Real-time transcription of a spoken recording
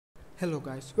Hello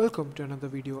guys, welcome to another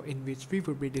video in which we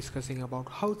will be discussing about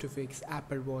how to fix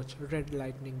Apple Watch red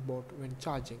lightning bolt when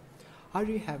charging. Are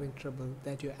you having trouble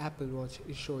that your Apple Watch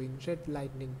is showing red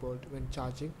lightning bolt when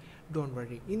charging? Don't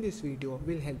worry, in this video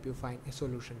we'll help you find a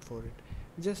solution for it.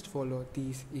 Just follow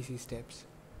these easy steps.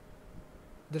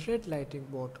 The red lightning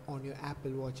bolt on your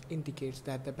Apple Watch indicates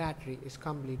that the battery is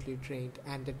completely drained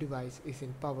and the device is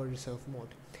in power reserve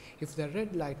mode. If the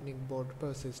red lightning bolt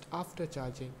persists after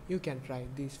charging, you can try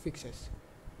these fixes.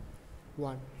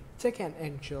 1. Check and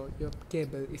ensure your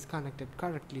cable is connected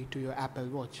correctly to your Apple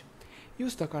Watch.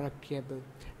 Use the correct cable.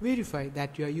 Verify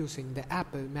that you are using the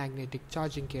Apple magnetic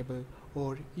charging cable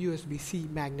or USB-C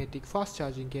magnetic fast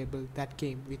charging cable that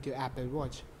came with your Apple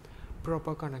Watch.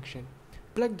 Proper connection.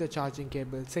 Plug the charging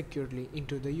cable securely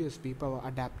into the USB power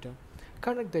adapter.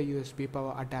 Connect the USB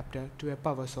power adapter to a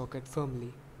power socket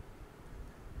firmly.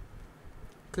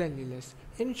 Cleanliness.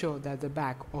 Ensure that the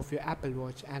back of your Apple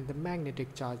Watch and the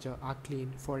magnetic charger are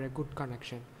clean for a good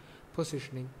connection.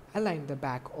 Positioning. Align the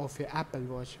back of your Apple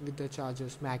Watch with the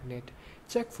charger's magnet.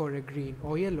 Check for a green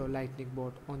or yellow lightning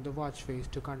bolt on the watch face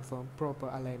to confirm proper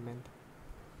alignment.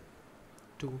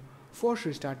 2. Force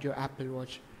restart your Apple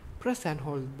Watch. Press and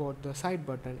hold both the side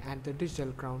button and the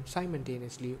digital crown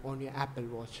simultaneously on your Apple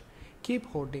Watch. Keep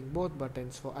holding both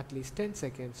buttons for at least 10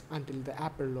 seconds until the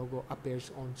Apple logo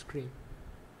appears on screen.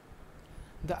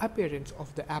 The appearance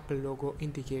of the Apple logo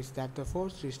indicates that the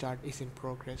forced restart is in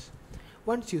progress.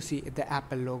 Once you see the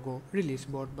Apple logo, release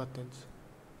both buttons.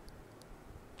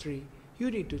 3.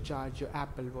 You need to charge your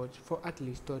Apple Watch for at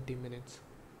least 30 minutes.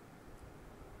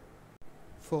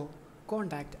 4.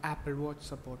 Contact Apple Watch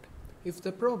support. If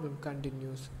the problem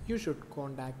continues, you should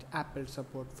contact Apple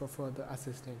support for further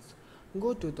assistance.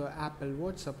 Go to the Apple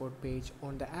Watch support page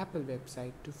on the Apple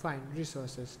website to find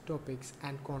resources, topics,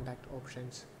 and contact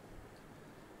options.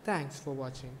 Thanks for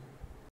watching.